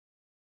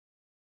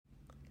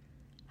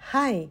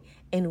Hi,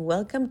 and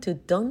welcome to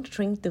Don't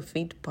Shrink to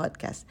Fit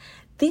podcast.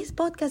 This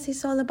podcast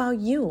is all about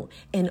you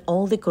and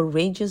all the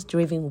courageous,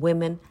 driven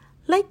women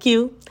like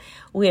you.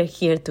 We are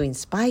here to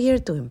inspire,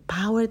 to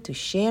empower, to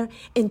share,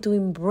 and to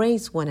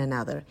embrace one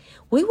another.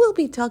 We will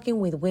be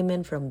talking with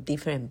women from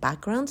different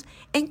backgrounds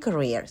and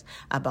careers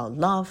about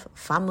love,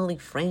 family,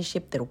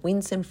 friendship, their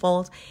wins and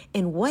falls,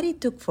 and what it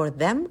took for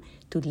them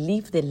to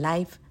live the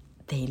life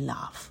they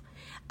love.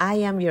 I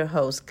am your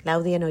host,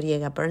 Claudia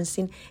Noriega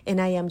Bernstein,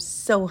 and I am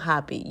so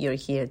happy you're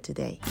here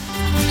today.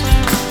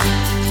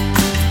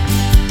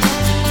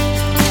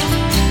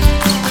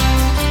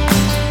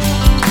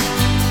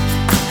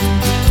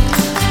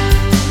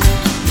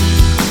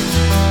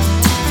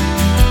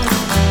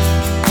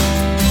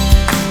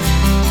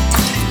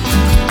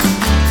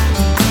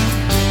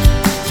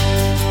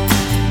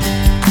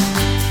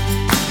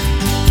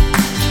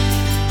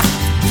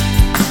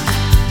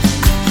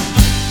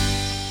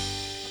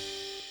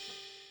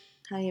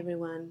 Hi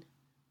everyone,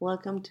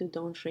 welcome to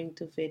Don't Shrink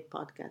to Fit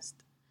podcast.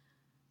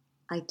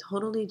 I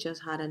totally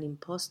just had an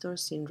impostor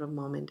syndrome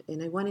moment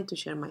and I wanted to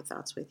share my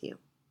thoughts with you.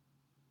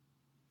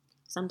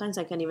 Sometimes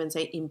I can even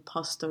say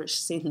impostor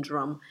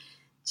syndrome.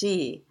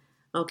 Gee,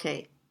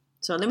 okay,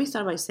 so let me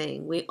start by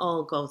saying we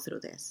all go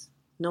through this,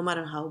 no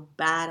matter how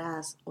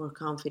badass or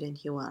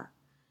confident you are.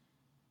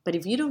 But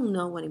if you don't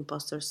know what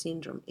impostor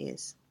syndrome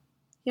is,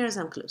 here are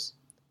some clues.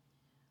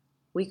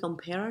 We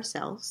compare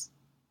ourselves,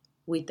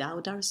 we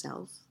doubt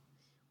ourselves,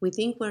 we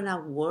think we're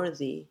not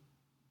worthy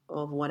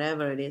of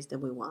whatever it is that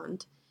we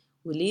want.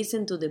 We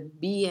listen to the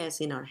BS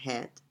in our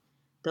head,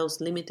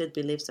 those limited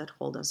beliefs that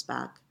hold us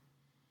back.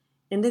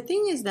 And the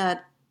thing is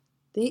that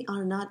they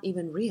are not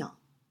even real.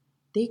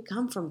 They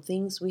come from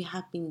things we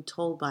have been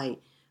told by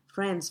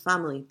friends,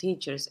 family,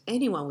 teachers,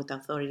 anyone with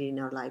authority in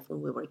our life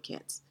when we were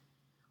kids.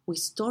 We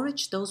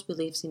storage those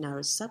beliefs in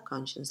our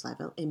subconscious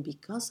level, and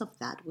because of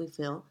that, we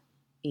feel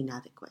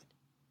inadequate.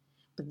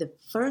 But the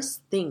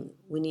first thing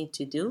we need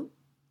to do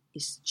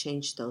is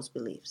change those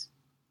beliefs.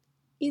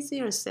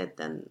 Easier said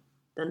than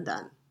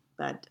done,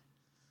 but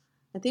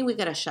I think we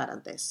got a shot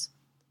at this.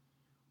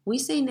 We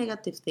say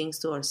negative things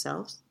to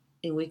ourselves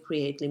and we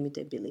create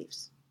limited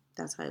beliefs.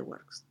 That's how it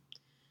works.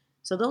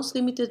 So those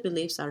limited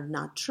beliefs are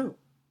not true.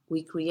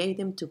 We create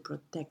them to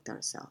protect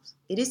ourselves.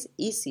 It is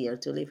easier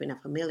to live in a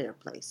familiar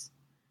place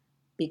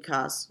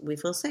because we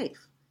feel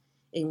safe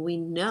and we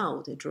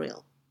know the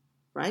drill,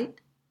 right?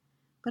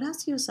 But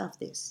ask yourself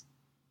this.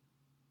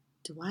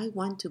 Do I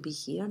want to be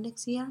here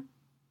next year?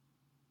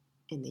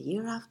 And the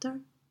year after?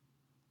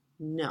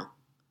 No,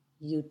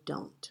 you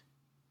don't.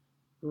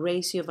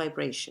 Raise your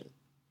vibration.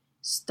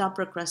 Stop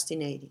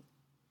procrastinating.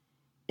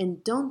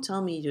 And don't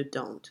tell me you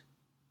don't,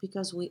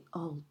 because we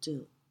all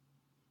do.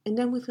 And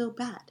then we feel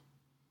bad.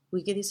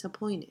 We get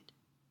disappointed.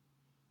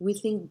 We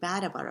think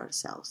bad about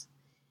ourselves.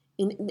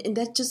 And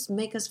that just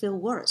makes us feel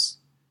worse.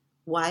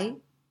 Why?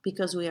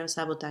 Because we are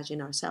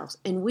sabotaging ourselves.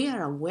 And we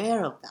are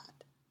aware of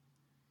that.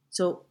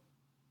 So,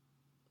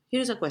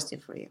 here's a question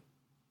for you.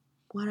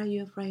 What are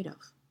you afraid of?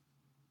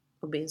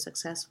 Of being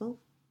successful?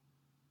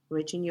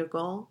 Reaching your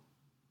goal?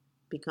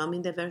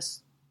 Becoming the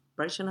best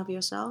version of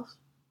yourself?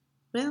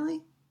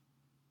 Really?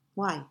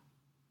 Why?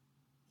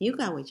 You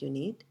got what you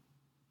need.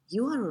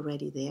 You are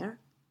already there.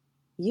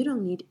 You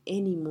don't need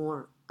any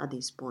more at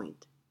this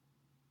point.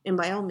 And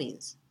by all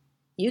means,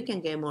 you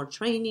can get more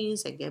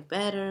trainings and get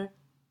better.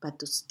 But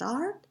to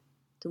start,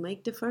 to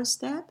make the first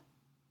step,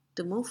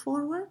 to move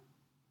forward?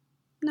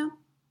 No,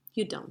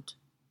 you don't.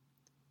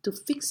 To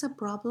fix a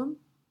problem,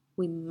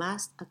 we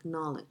must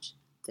acknowledge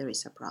there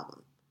is a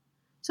problem.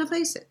 So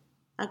face it,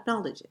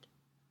 acknowledge it.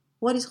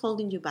 What is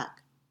holding you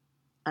back?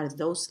 Are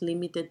those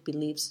limited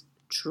beliefs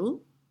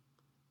true?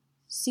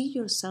 See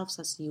yourselves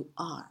as you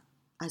are,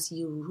 as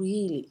you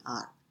really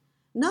are,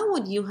 not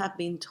what you have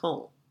been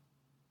told.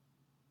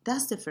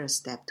 That's the first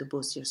step to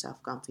boost your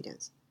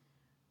self-confidence.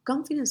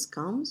 Confidence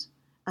comes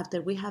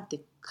after we have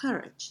the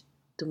courage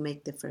to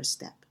make the first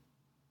step.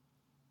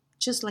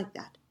 Just like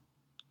that.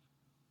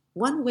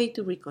 One way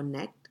to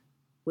reconnect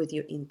with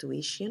your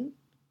intuition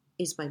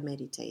is by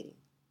meditating.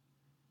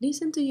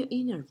 Listen to your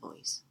inner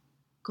voice.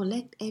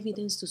 Collect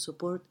evidence to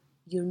support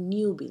your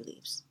new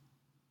beliefs.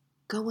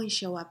 Go and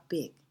show up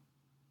big.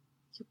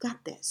 You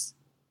got this.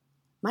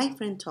 My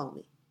friend told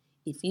me,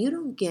 if you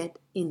don't get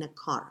in a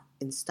car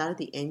and start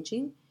the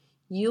engine,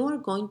 you are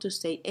going to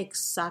stay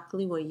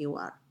exactly where you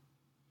are.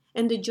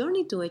 And the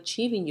journey to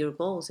achieving your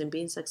goals and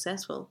being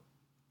successful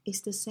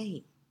is the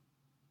same.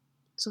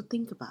 So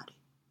think about it.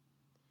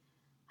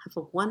 Have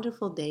a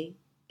wonderful day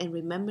and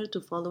remember to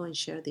follow and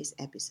share this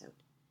episode.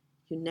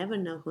 You never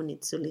know who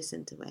needs to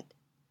listen to it.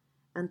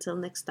 Until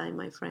next time,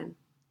 my friend,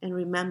 and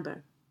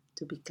remember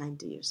to be kind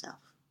to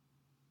yourself.